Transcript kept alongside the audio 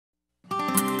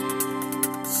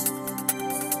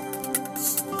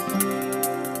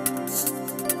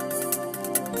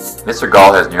Mr.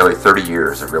 Gaul has nearly 30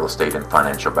 years of real estate and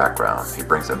financial background. He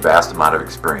brings a vast amount of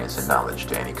experience and knowledge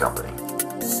to any company.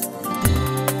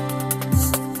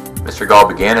 Mr. Gaul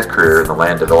began his career in the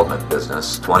land development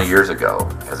business 20 years ago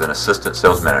as an assistant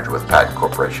sales manager with Patent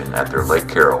Corporation at their Lake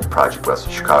Carroll project west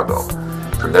of Chicago.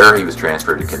 From there, he was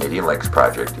transferred to Canadian Lakes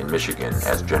Project in Michigan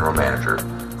as general manager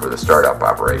for the startup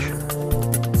operation.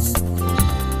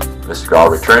 Mr. Gaul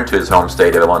returned to his home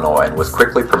state of Illinois and was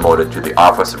quickly promoted to the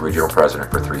office of regional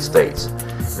president for 3 states.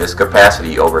 In this capacity,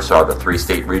 he oversaw the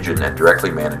 3-state region and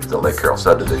directly managed the Lake Carroll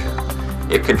subdivision.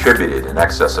 It contributed in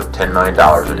excess of $10 million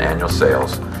in annual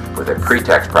sales with a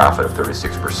pre-tax profit of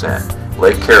 36%.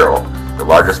 Lake Carroll, the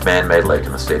largest man-made lake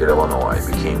in the state of Illinois,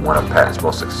 became one of Patent's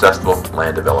most successful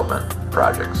land development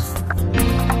projects.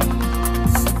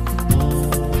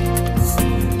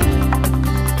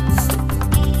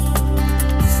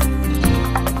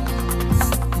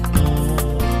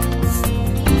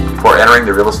 Before entering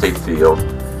the real estate field,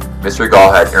 Mr.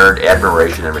 Gaul had earned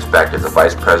admiration and respect as the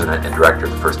Vice President and Director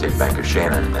of the First State Bank of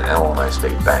Shannon, an Illinois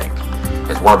State Bank.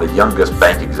 As one of the youngest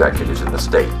bank executives in the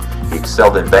state, he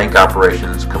excelled in bank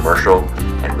operations, commercial,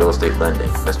 and real estate lending.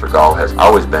 Mr. Gaul has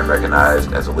always been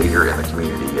recognized as a leader in the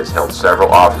community. He has held several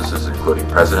offices, including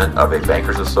President of a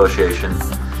Bankers Association,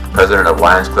 President of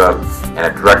Lions Club, and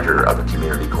a Director of a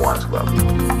Community Kiwanis Club.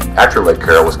 After Lake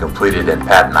Carroll was completed and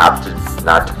Patent opted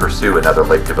not to pursue another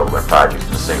lake development project in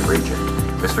the same region,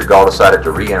 Mr. Gaul decided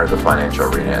to re-enter the financial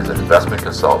arena as an investment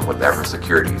consultant with Everett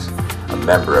Securities, a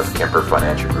member of Kemper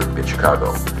Financial Group in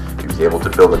Chicago. He was able to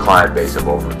build a client base of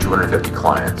over 250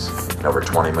 clients and over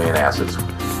 $20 million assets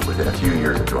within a few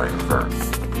years of joining the firm.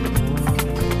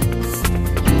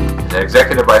 As an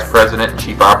Executive Vice President and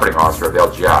Chief Operating Officer of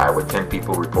LGI with 10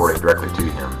 people reporting directly to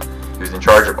him, he was in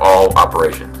charge of all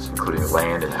operations, including the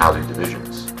land and housing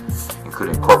divisions,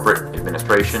 including corporate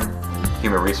administration,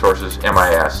 human resources,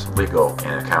 MIS, legal,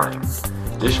 and accounting.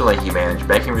 Additionally, he managed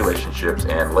banking relationships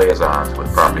and liaisons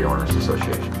with property owners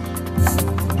associations.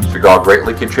 Mr. Gaul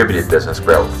greatly contributed business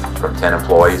growth from 10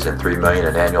 employees and $3 million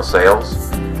in annual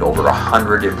sales to over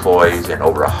 100 employees and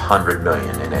over $100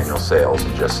 million in annual sales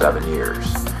in just 7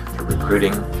 years through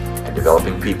recruiting and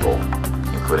developing people,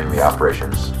 including the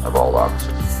operations of all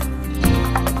offices.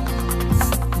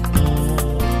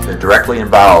 Been directly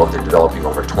involved in developing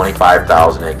over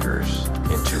 25,000 acres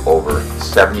into over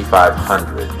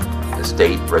 7,500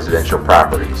 estate residential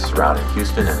properties surrounding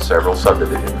Houston and several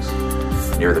subdivisions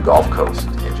near the Gulf Coast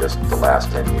in just the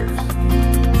last 10 years.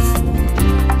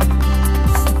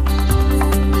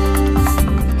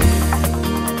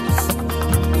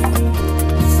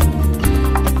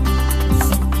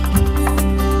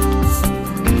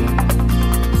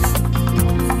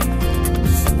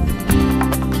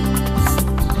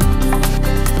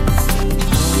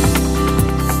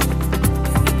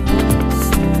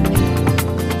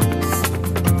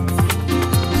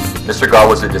 Mr. Gaul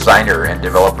was the designer and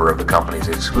developer of the company's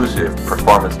exclusive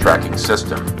performance tracking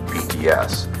system,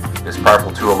 PTS. This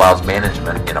powerful tool allows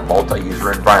management in a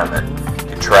multi-user environment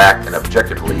to track and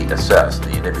objectively assess the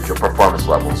individual performance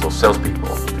levels of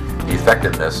salespeople, the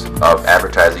effectiveness of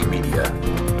advertising media,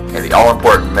 and the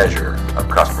all-important measure of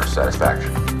customer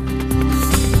satisfaction.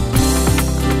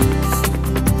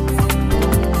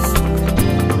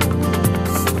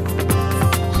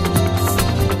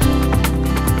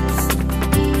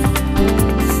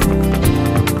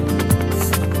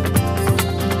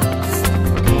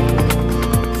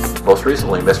 Most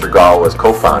recently, Mr. Gaul was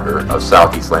co-founder of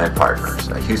Southeast Land Partners,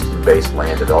 a Houston-based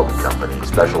land development company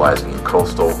specializing in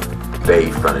coastal bay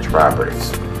frontage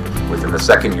properties. Within the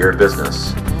second year of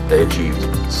business, they achieved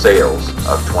sales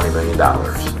of $20 million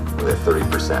with a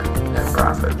 30% net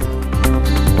profit.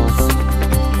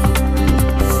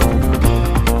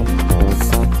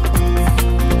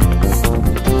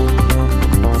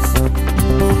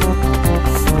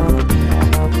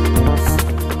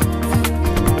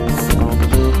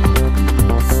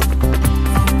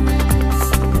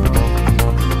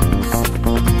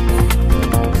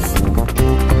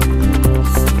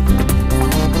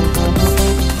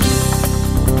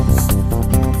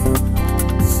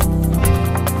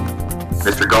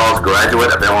 Mr. Gaul is a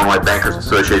graduate of Illinois Bankers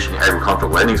Association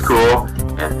Agricultural Lending School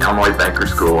and Illinois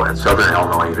Bankers School at Southern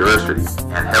Illinois University,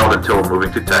 and held until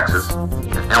moving to Texas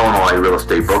an Illinois real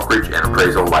estate brokerage and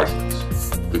appraisal license.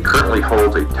 He currently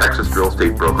holds a Texas real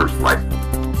estate broker's license.